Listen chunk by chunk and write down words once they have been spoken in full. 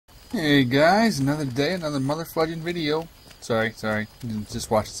Hey guys, another day, another motherfucking video. Sorry,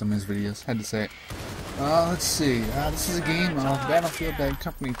 just watching some of his videos, had to say it. Let's see, this is a game of Battlefield Bad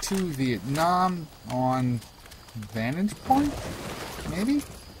Company 2 Vietnam on Vantage Point, maybe?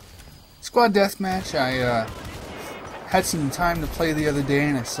 Squad Deathmatch. I had some time to play the other day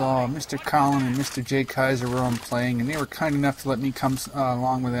and I saw Mr. Colin and Mr. Jayekaiser were on playing, and they were kind enough to let me come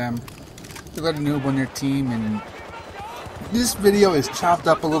along with them. They let a noob on their team, and this video is chopped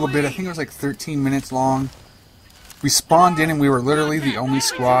up a little bit. I think it was like 13 minutes long. We spawned in and we were literally the only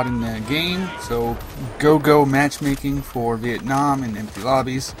squad in the game, so go matchmaking for Vietnam and empty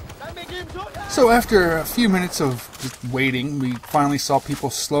lobbies. So after a few minutes of just waiting, we finally saw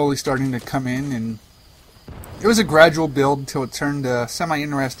people slowly starting to come in, and it was a gradual build until it turned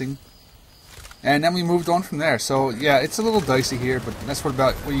semi-interesting. And then we moved on from there. So yeah, it's a little dicey here, but that's what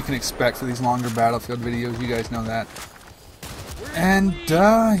you can expect for these longer Battlefield videos. You guys know that. And,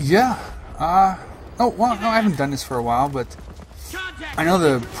 yeah. Oh, well, no, I haven't done this for a while, but I know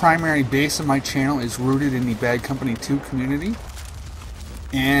the primary base of my channel is rooted in the Bad Company 2 community.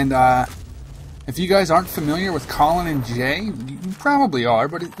 And, if you guys aren't familiar with Colin and Jay, you probably are,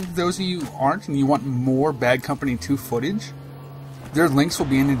 but if those of you aren't and you want more Bad Company 2 footage, their links will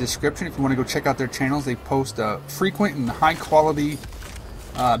be in the description if you want to go check out their channels. They post frequent and high-quality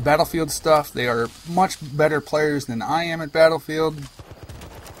Battlefield stuff. They are much better players than I am at Battlefield.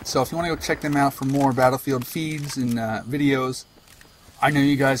 So if you want to go check them out for more Battlefield feeds and videos, I know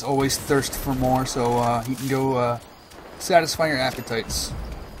you guys always thirst for more, so you can go satisfy your appetites.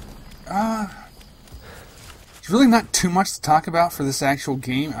 There's really not too much to talk about for this actual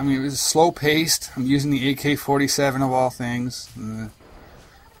game. I mean, it was slow-paced. I'm using the AK-47 of all things.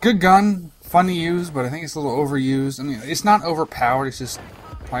 Good gun, fun to use, but I think it's a little overused. I mean, it's not overpowered. It's just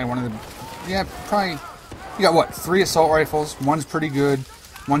probably one of the... Yeah, probably... You got, what, 3 assault rifles. One's pretty good,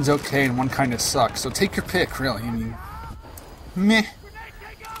 one's okay, and one kind of sucks. So take your pick, really. I mean, meh.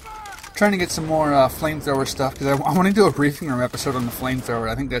 Trying to get some more flamethrower stuff, because I want to do a briefing room episode on the flamethrower.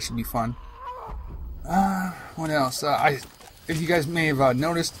 I think that should be fun. What else? If you guys may have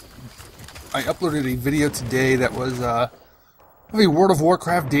noticed, I uploaded a video today that was of a World of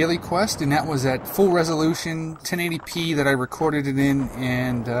Warcraft daily quest, and that was at full resolution, 1080p that I recorded it in,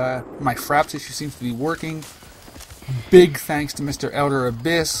 and my fraps issue seems to be working. Big thanks to Mr.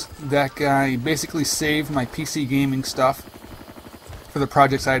 ElderAbyss. That guy basically saved my PC gaming stuff for the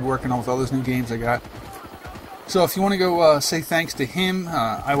projects I had working on with all those new games I got. So if you want to go say thanks to him,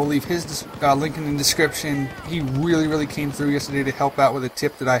 I will leave his link in the description. He really came through yesterday to help out with a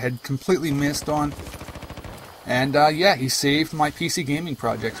tip that I had completely missed on. And yeah, he saved my PC gaming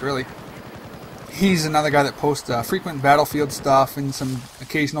projects, really. He's another guy that posts frequent Battlefield stuff and some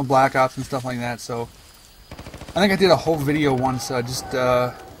occasional Black Ops and stuff like that. So I think I did a whole video once just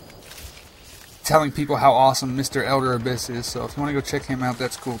telling people how awesome Mr. ElderAbyss is. So if you want to go check him out,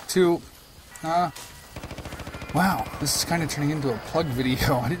 that's cool too. Wow, this is kind of turning into a plug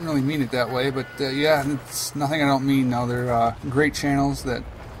video. I didn't really mean it that way, but yeah, it's nothing I don't mean. No, they're great channels that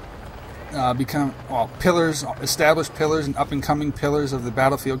become, well, pillars, established pillars and up-and-coming pillars of the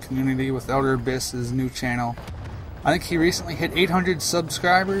Battlefield community with ElderAbyss' new channel. I think he recently hit 800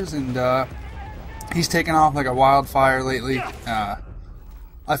 subscribers, and he's taken off like a wildfire lately.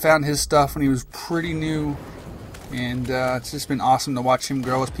 I found his stuff when he was pretty new, and it's just been awesome to watch him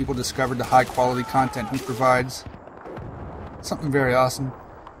grow as people discovered the high-quality content he provides. Something very awesome.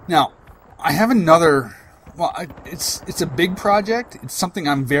 Now, I have another... Well, it's a big project. It's something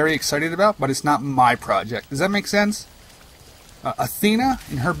I'm very excited about, but it's not my project. Does that make sense? Athena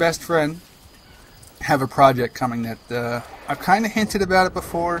and her best friend have a project coming that I've kind of hinted about it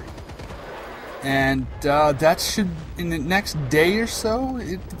before. And that should, in the next day or so,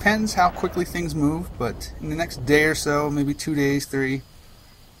 it depends how quickly things move, but in the next day or so, maybe 2 days, 3,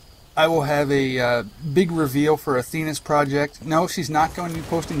 I will have a big reveal for Athena's project. No, she's not going to be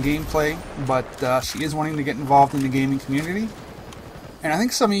posting gameplay, but she is wanting to get involved in the gaming community. And I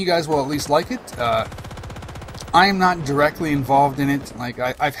think some of you guys will at least like it. I am not directly involved in it. Like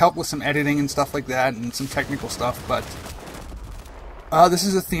I've helped with some editing and stuff like that, and some technical stuff, but this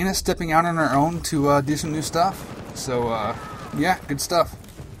is Athena stepping out on her own to do some new stuff. So, yeah, good stuff.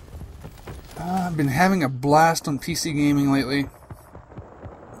 I've been having a blast on PC gaming lately.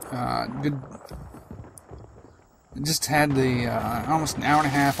 Good. I just had the almost an hour and a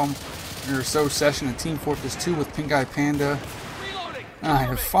half or so session at Team Fortress 2 with Pink Eye Panda. I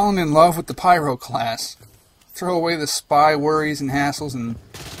have fallen in love with the Pyro class. Throw away the spy worries and hassles, and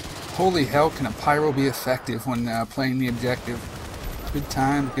holy hell, can a Pyro be effective when playing the objective. Good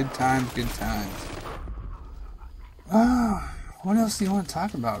times, good times, good times. What else do you want to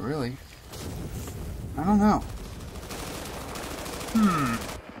talk about, really? I don't know.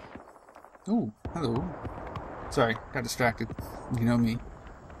 Ooh, hello. Sorry, got distracted. You know me.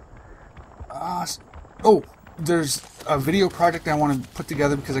 Oh, there's a video project I want to put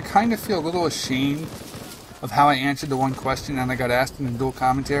together because I kind of feel a little ashamed of how I answered the one question and I got asked in the dual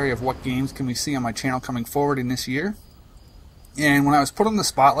commentary of what games can we see on my channel coming forward in this year. And when I was put on the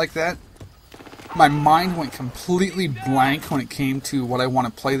spot like that, my mind went completely blank when it came to what I want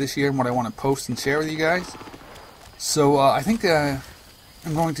to play this year and what I want to post and share with you guys. So I think I'm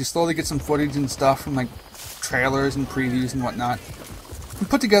going to slowly get some footage and stuff from like trailers and previews and whatnot, and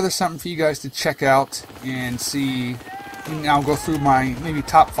put together something for you guys to check out and see. And I'll go through my maybe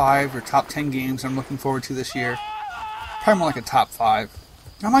top 5 or top 10 games I'm looking forward to this year. Probably more like a top 5.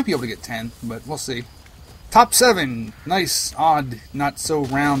 I might be able to get 10, but we'll see. Top 7, nice, odd, not so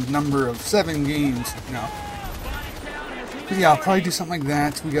round number of 7 games, you know. But yeah, I'll probably do something like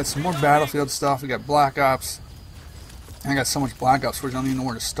that. We got some more Battlefield stuff. We got Black Ops. I got so much Black Ops where I don't even know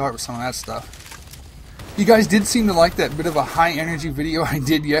where to start with some of that stuff. You guys did seem to like that bit of a high energy video I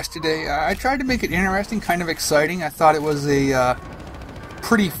did yesterday. I tried to make it interesting, kind of exciting. I thought it was a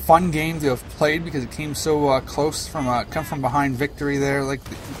pretty fun game to have played because it came so close from a come from behind victory there, like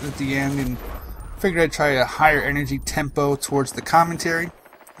at the end, and figured I'd try a higher energy tempo towards the commentary.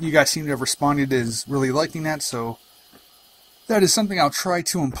 You guys seem to have responded as really liking that, so that is something I'll try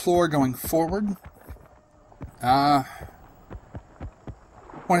to implore going forward. I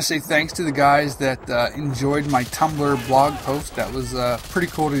want to say thanks to the guys that enjoyed my Tumblr blog post. That was pretty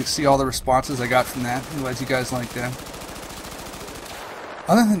cool to see all the responses I got from that. I'm glad you guys liked that.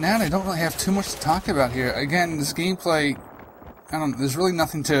 Other than that, I don't really have too much to talk about here. Again, this gameplay, there's really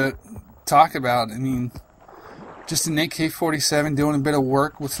nothing to talk about. I mean, just an AK-47 doing a bit of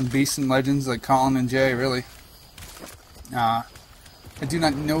work with some beasts and legends like Colin and Jay, really. I do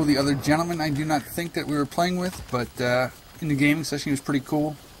not know the other gentleman I do not think that we were playing with, but in the gaming session he was pretty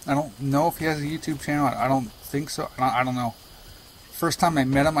cool. I don't know if he has a YouTube channel. I don't think so. I don't know. First time I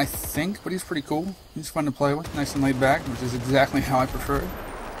met him, I think, but he's pretty cool. He's fun to play with, nice and laid back, which is exactly how I prefer it.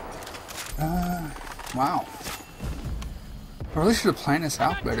 Wow. I really should have planned this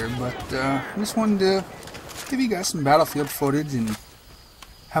out better, but I just wanted to give you guys some Battlefield footage and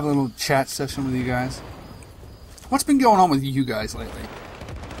have a little chat session with you guys. What's been going on with you guys lately?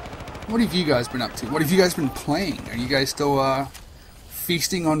 What have you guys been up to? What have you guys been playing? Are you guys still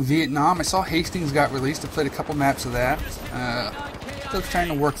feasting on Vietnam? I saw Hastings got released. I played a couple maps of that. Still trying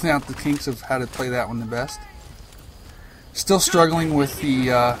to work out the kinks of how to play that one the best. Still struggling with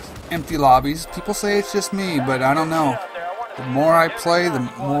the empty lobbies. People say it's just me, but I don't know. The more I play, the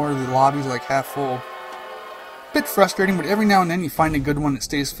more the lobbies are like half full. Bit frustrating, but every now and then you find a good one that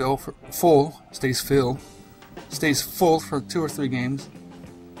stays full for 2 or 3 games.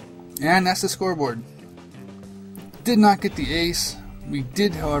 And that's the scoreboard. Did not get the ace. We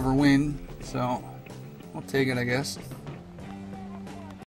did, however, win, so we'll take it, I guess.